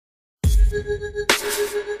Who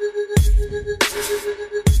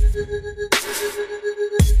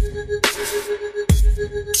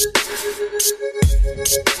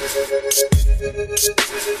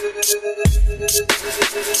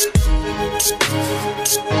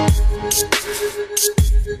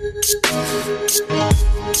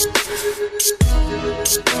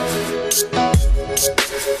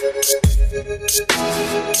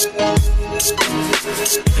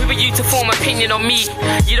are you to form opinion on me?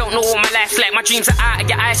 You don't know what my life's like. My dreams are out of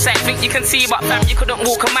your eyesight. Think you can see, but fam, you couldn't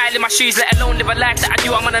walk a mile in my shoes, let alone live a life that I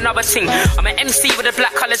do. I'm on another thing. I'm an MC with a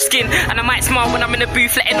black coloured skin, and I might smile when I'm in the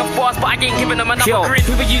booth letting off bars, but I ain't giving them another grin.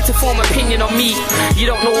 Who are you to form opinion on me? You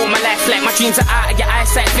don't know what my life's like. My dreams are out of your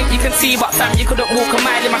eyesight. Think you can see, but fam, you couldn't walk a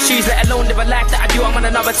mile in my shoes, let alone live a life that I do. I'm on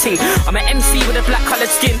another thing. I'm an MC with a black coloured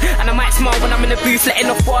skin, and I might smile when I'm in the booth letting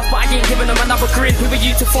off bars, but I ain't giving them another grin. Who are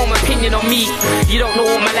you to form opinion on me? You don't know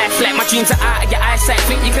what my life's like. My dreams are out of your eyesight.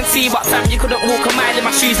 Think you can see, but fam, you couldn't walk a mile in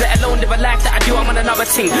my shoes, let alone live a life that I do. I'm on another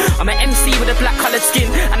thing. I'm an MC with a black coloured skin,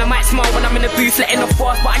 and I might smile when I'm in the booth letting off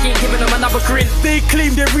bars, but I ain't giving them another grin. They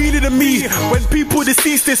claim they're realer than me. When people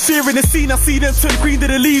deceased, there's fear in the scene. I see them turn green to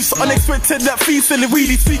the leaves. Unexpected that feast, and they're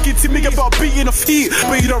really speaking to me about beating off heat.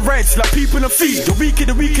 But you don't ride like people on feet. You're weak in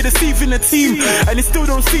the weak, deceiving the team, and they still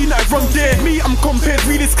don't see that wrong there. Me, I'm compared,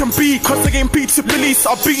 real as can be. Cause I ain't beat to police.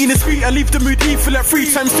 I'll beat in the street and leave the mood evil like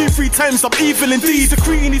 3 times 2, 3 times. I'm evil indeed.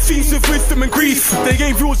 Secreting these themes with wisdom and grief. They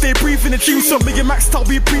ain't real, they breathe in the dream. So me and Macksta,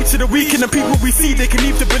 we preach to the weak, and the people we see, they can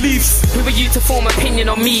leave the beliefs. Who are you to form opinion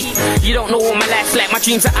on me? You don't know what my life's like. My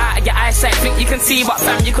dreams are out of your eyesight. Think you can see, but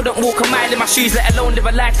fam, you couldn't walk a mile in my shoes, let alone live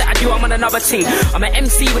a life that I do. I'm on another thing. I'm an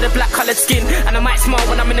MC with a black coloured skin, and I might smile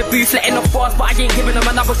when I'm in the booth letting off bars, but I ain't giving them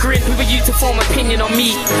another grin. Who are you to form opinion on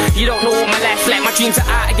me? You don't know what my life's like. My dreams are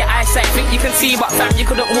out of your eyesight. Think you can see, but fam, you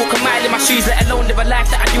couldn't walk a mile in my shoes, let alone live a life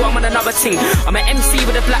that I do. I'm on another thing. I'm an MC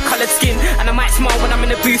with a black coloured skin, and I might smile when I'm in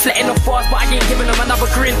the booth letting off bars, but I ain't giving them another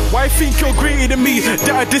grin. Why think you're greater than me?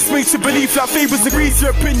 That I dismay to believe like favors agrees.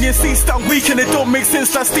 Your opinion seems that weak, and it don't make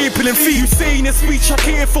sense like stapling feet. You say in a speech I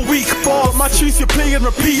cater for weak bars, but my tunes you play and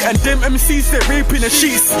repeat, and them MCs they're raping the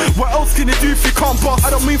sheets. What else can you do if you can't bust? I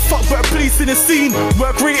don't mean fuck, but a place in the scene.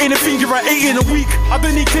 Work rate anything, you're at 8 in a week. I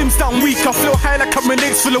don't need claims down weak. I feel high like I'm an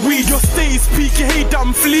eggs full of weed. Your stay is peak, you hate that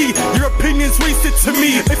I'm flee. Your opinion's wasted to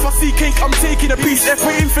me. If I see cake, I'm taking a piece. If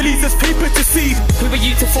we're infeliz, there's paper to see. Who are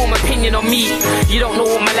you to form opinion on me? You don't know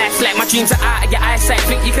what my life's like. My dreams are out of your eyesight.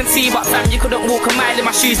 Think you can see, but fam, you couldn't walk a mile in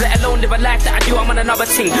my shoes, let alone live a life that I do. I'm on another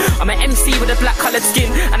thing. I'm an MC with a black coloured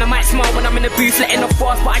skin, and I might smile when I'm in the booth letting off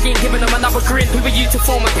bars, but I ain't giving them another grin. Who are you to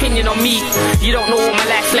form opinion on me? You don't know what my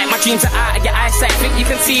life's like. My dreams are out of your eyesight. Think you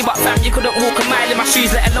can see, but fam, you couldn't walk a mile in my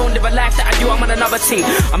shoes, let alone live a life that I do. I'm on another thing.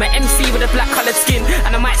 I'm an MC with a black coloured skin,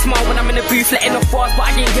 and I might smile when I'm in the booth letting off bars, but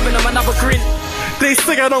I ain't giving them another grin. They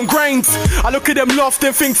say I don't grind. I look at them laugh,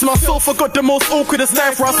 then think to myself, I got the most awkwardest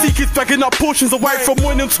life, where I see kids bagging up portions of white from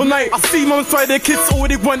morning till night. I see mums try their kids all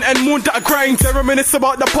they want and more that I grind. They reminisce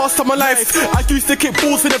about the past of my life. I used to kick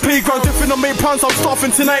balls in the playground, different on £8, I'm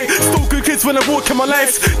starving tonight. Still good kids when I walk in my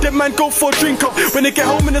life. Them man go for a drink up, when they get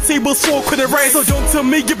home and the table's full with the rice. So don't tell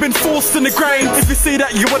me you've been forced in the grind. If you say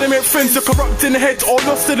that you wanna make friends, you're corrupt in the head or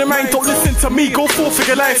lost in the mind. Don't listen to me, go forth for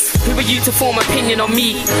your life. Who are you to form opinion on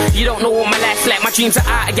me? You don't know what my life's like. My dreams are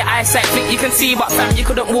out of your eyesight. Think you can see, but fam, you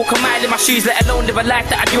couldn't walk a mile in my shoes, let alone live a life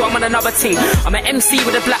that I do. I'm on another thing. I'm an MC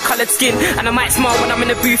with a black coloured skin, and I might smile when I'm in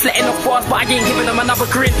the booth letting off bars, but I ain't giving them another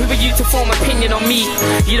grin. Who are you to form opinion on me?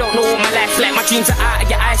 You don't know what my life's like. My dreams are out of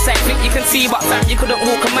your eyesight. Think you can see, but fam, you couldn't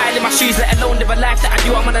walk a mile in my shoes, let alone live a life that I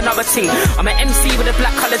do. I'm on another thing. I'm an MC with a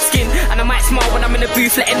black coloured skin, and I might smile when I'm in the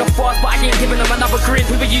booth letting off bars, but I ain't giving them another grin.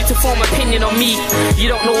 Who are you to form opinion on me? You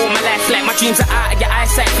don't know what my life's like. My dreams are out of your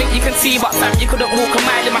eyesight. Think you can see, but fam, you couldn't walk a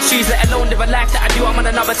mile in my shoes, let alone live a life that I do. I'm on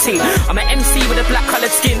another thing. I'm an MC with a black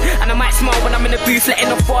coloured skin, and I might smile when I'm in the booth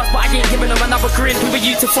letting off bars, but I ain't giving them another grin. Who are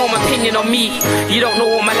you to form opinion on me? You don't know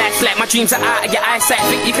what my life's like. My dreams are out of your eyesight.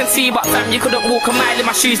 Think you can see, but fam, you couldn't walk a mile in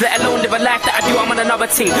my shoes, let alone live a life that I do. I'm on another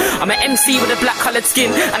thing. I'm an MC with a black coloured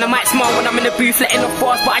skin, and I might smile when I'm in the booth letting off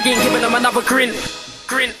bars, but I ain't giving them another grin.